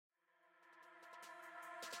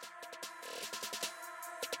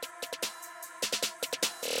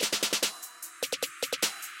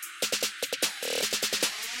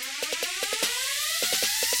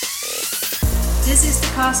This is the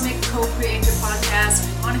Cosmic Co-Creator Podcast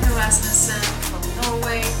with Monica Rasmussen from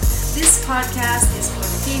Norway. This podcast is for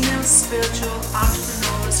female spiritual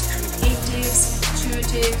entrepreneurs, creatives,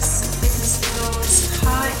 intuitives, fitness lovers,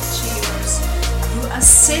 high achievers who are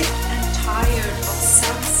sick and tired of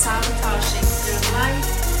self-sabotaging their life,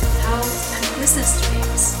 health, and business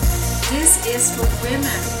dreams. This is for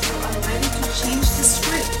women who are ready to change the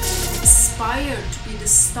script, inspired to be the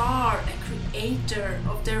star and creator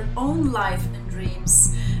of their own life and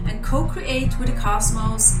dreams, and co-create with the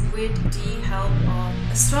cosmos with the help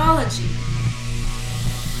of astrology.